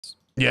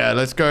Yeah,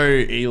 let's go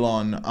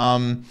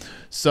Elon.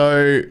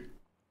 So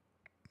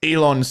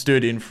Elon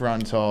stood in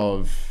front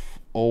of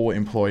all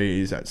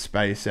employees at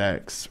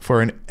SpaceX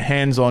for an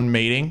hands-on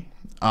meeting,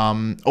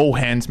 all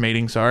hands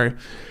meeting, sorry.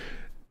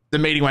 The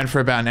meeting went for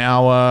about an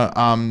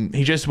hour.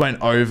 He just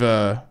went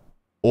over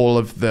all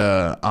of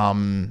the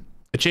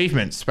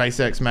achievements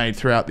SpaceX made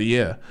throughout the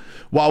year,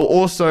 while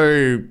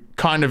also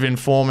kind of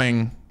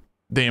informing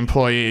the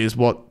employees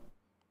what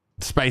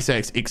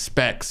SpaceX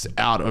expects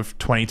out of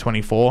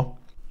 2024.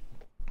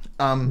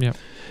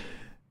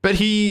 But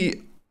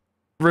he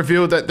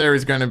revealed that there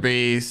is going to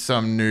be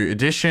some new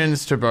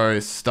additions to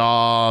both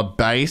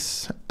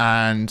Starbase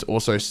and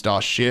also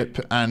Starship,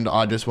 and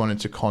I just wanted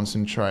to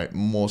concentrate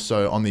more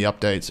so on the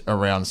updates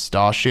around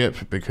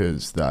Starship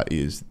because that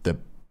is the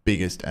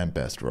biggest and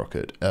best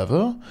rocket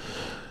ever.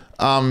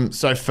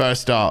 So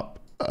first up,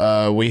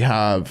 we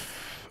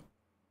have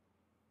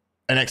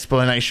an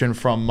explanation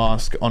from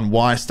Musk on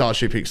why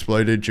Starship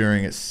exploded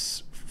during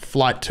its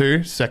Flight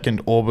 2,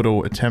 second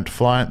orbital attempt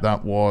flight.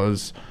 That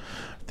was,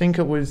 I think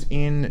it was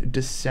in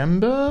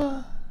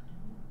December?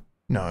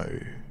 No.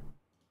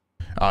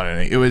 I don't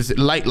know. It was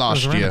late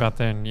last year. About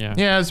then, yeah.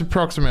 Yeah, it was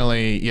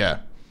approximately,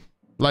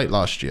 late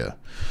last year.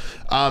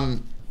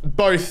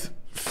 Both,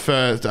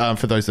 for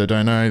those that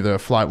don't know, the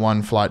Flight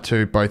 1, Flight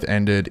 2 both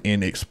ended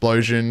in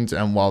explosions.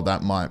 And while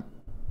that might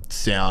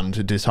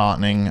sound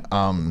disheartening,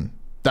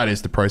 that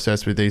is the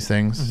process with these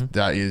things.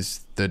 That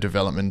is the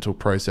developmental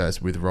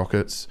process with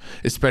rockets,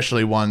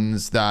 especially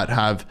ones that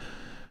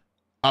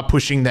are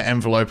pushing the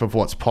envelope of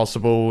what's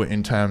possible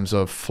in terms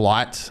of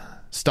flight.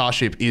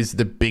 Starship is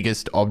the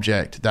biggest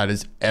object that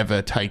is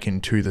ever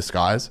taken to the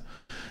skies.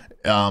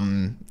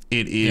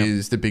 It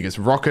is the biggest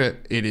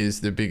rocket. It is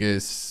the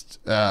biggest,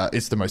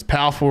 it's the most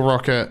powerful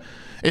rocket.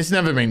 It's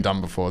never been done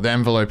before. The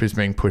envelope is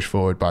being pushed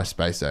forward by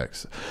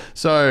SpaceX.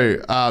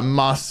 So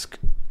Musk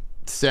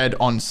said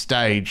on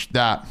stage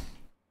that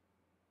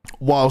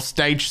while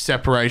stage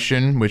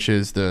separation, which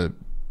is the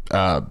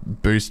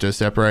booster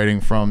separating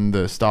from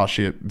the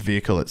Starship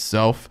vehicle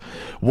itself,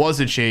 was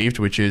achieved,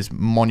 which is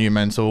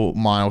monumental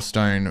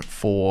milestone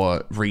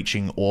for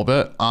reaching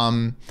orbit.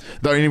 The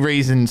only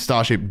reason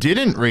Starship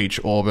didn't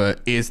reach orbit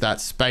is that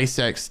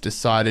SpaceX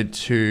decided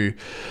to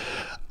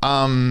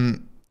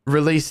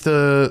release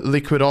the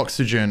liquid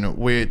oxygen,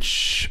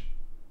 which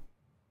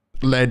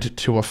led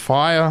to a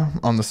fire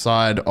on the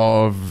side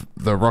of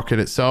the rocket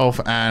itself,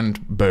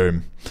 and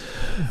boom.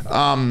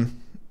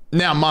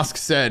 Now Musk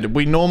said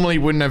we normally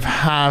wouldn't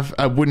have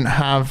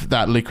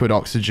that liquid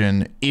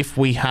oxygen if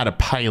we had a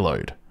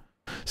payload.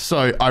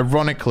 So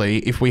ironically,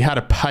 if we had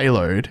a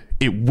payload,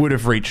 it would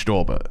have reached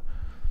orbit.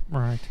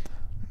 Right.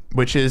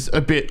 Which is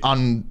a bit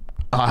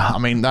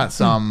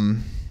that's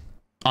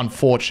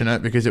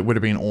unfortunate, because it would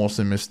have been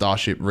awesome if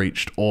Starship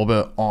reached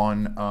orbit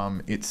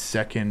on its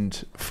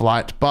second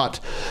flight. But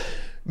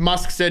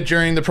Musk said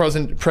during the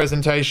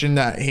presentation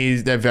that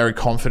they're very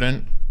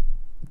confident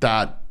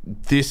that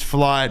this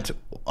flight,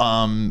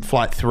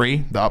 Flight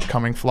 3, the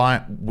upcoming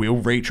flight, will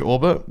reach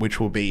orbit, which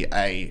will be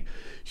a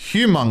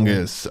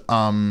humongous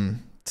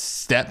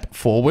step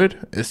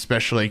forward,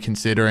 especially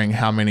considering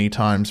how many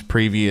times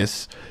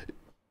previous,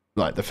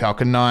 like the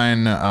Falcon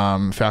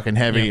 9, Falcon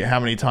Heavy, how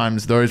many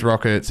times those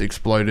rockets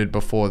exploded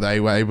before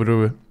they were able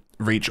to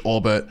reach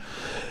orbit.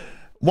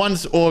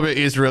 Once orbit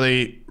is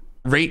really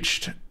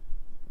reached,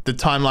 the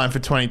timeline for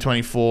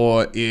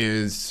 2024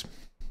 is,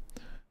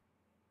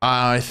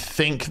 I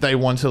think they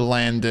want to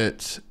land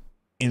it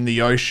in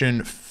the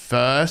ocean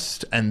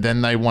first, and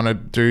then they want to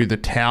do the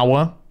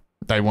tower.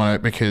 They want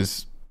it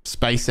because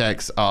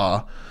SpaceX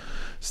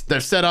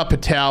they've set up a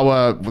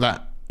tower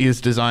that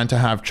is designed to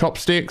have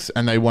chopsticks,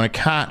 and they want to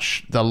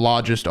catch the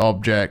largest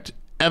object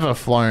ever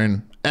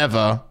flown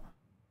ever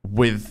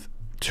with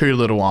two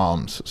little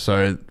arms.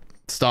 So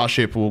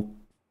Starship will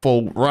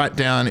fall right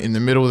down in the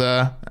middle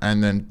there,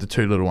 and then the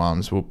two little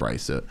arms will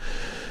brace it.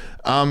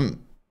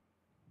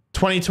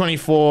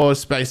 2024,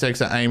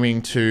 SpaceX are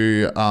aiming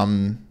to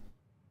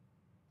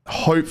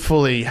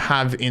hopefully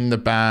have in the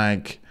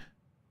bag,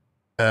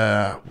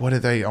 what are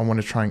they? I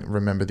want to try and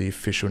remember the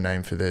official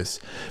name for this,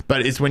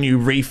 but it's when you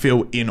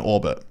refill in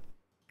orbit,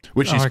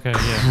 which is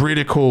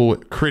critical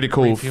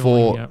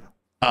for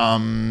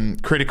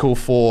critical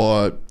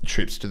for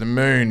trips to the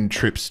moon,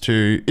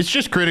 it's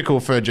just critical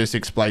for just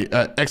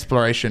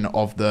exploration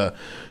of the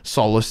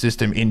solar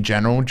system in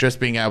general. Just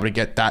being able to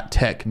get that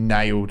tech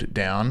nailed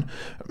down,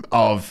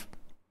 of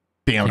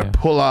being able to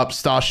pull up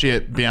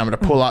Starship, being able to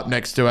pull up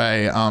next to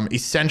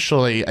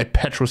essentially a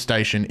petrol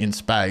station in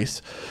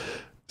space,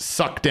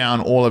 suck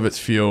down all of its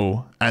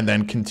fuel, and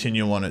then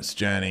continue on its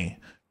journey.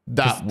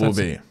 That's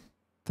the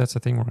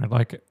thing, right?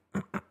 Like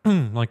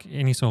like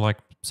any sort of like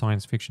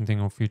science fiction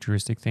thing or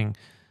futuristic thing,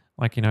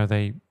 like, you know,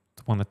 the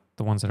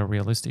ones that are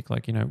realistic,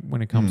 like, you know,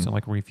 when it comes to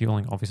like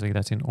refueling, obviously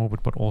that's in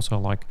orbit, but also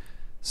like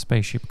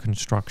spaceship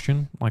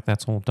construction, like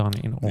that's all done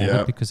in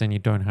orbit, because then you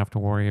don't have to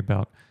worry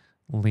about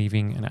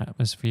leaving an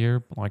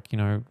atmosphere. Like, you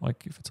know,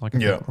 like if it's like a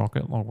big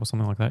rocket or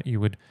something like that,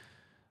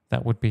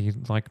 that would be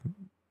like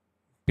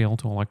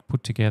built or like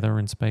put together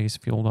in space,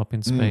 fueled up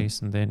in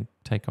space, and then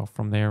take off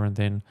from there, and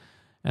then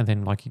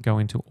like you go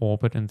into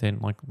orbit and then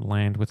like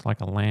land with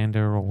like a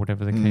lander or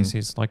whatever the case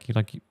is.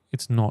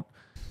 It's not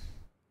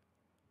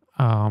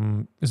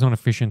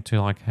efficient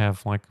to like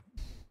have like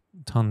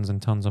tons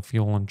and tons of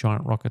fuel and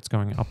giant rockets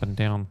going up and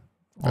down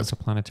onto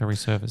planetary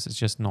surface. It's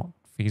just not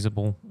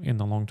feasible in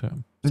the long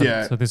term.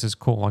 So this is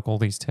cool. Like all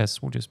these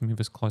tests will just move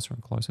us closer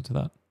and closer to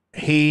that.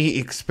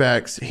 He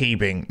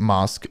being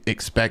Musk,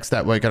 expects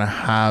that they're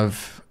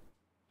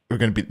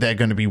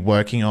going to be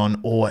working on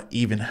or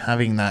even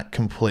having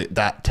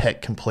that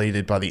tech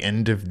completed by the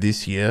end of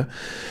this year.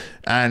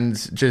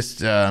 And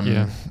just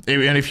and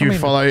if you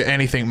follow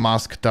anything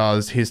Musk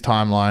does, his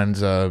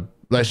timelines are,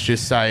 let's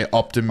just say,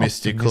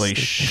 optimistically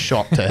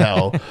shot to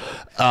hell.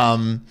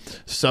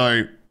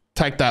 So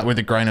take that with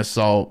a grain of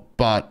salt,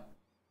 but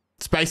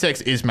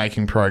SpaceX is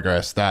making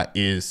progress, that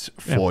is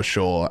for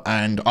sure.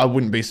 And I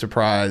wouldn't be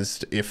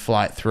surprised if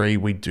Flight 3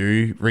 we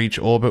do reach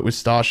orbit with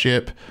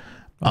Starship.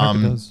 I hope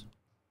it does.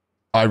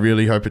 I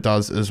really hope it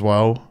does as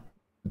well.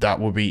 That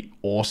would be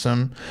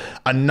awesome.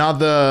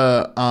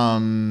 Another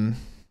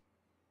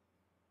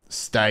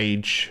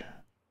stage.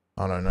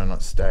 Oh no,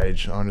 not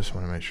stage. I just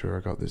want to make sure I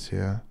got this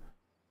here.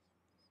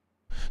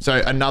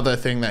 So another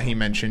thing that he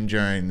mentioned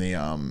during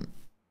the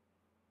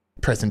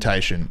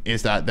presentation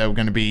is that they were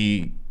going to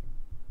be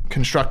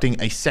constructing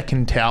a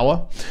second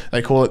tower.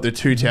 They call it the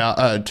two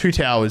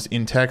towers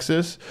in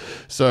Texas.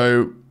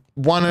 So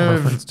one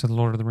of reference to the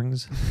Lord of the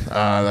Rings.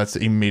 That's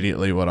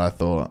immediately what I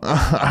thought.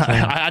 I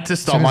had to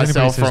stop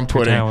myself from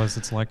putting towers.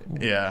 It's like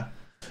I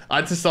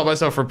had to stop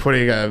myself from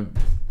putting an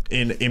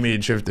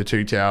image of the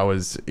two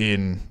towers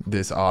in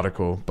this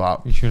article,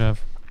 but you should have.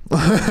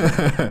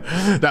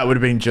 That would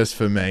have been just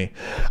for me.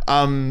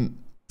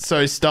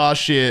 So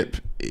Starship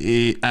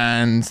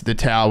and the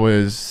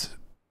towers,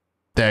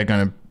 they're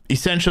going to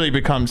essentially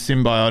become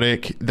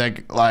symbiotic.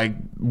 They like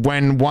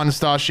when one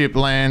Starship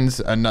lands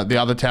and the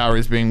other tower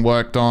is being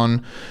worked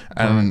on,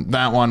 and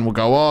that one will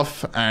go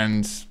off,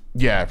 and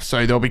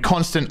so there'll be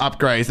constant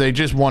upgrades. They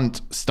just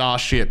want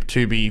Starship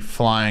to be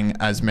flying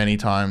as many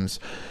times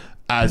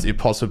as it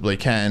possibly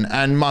can.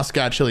 And Musk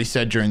actually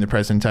said during the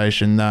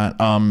presentation that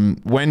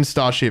when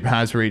Starship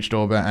has reached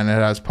orbit and it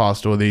has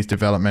passed all these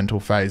developmental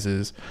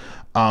phases,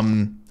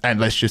 and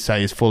let's just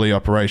say is fully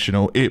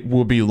operational, it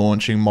will be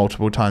launching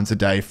multiple times a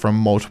day from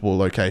multiple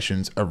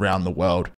locations around the world.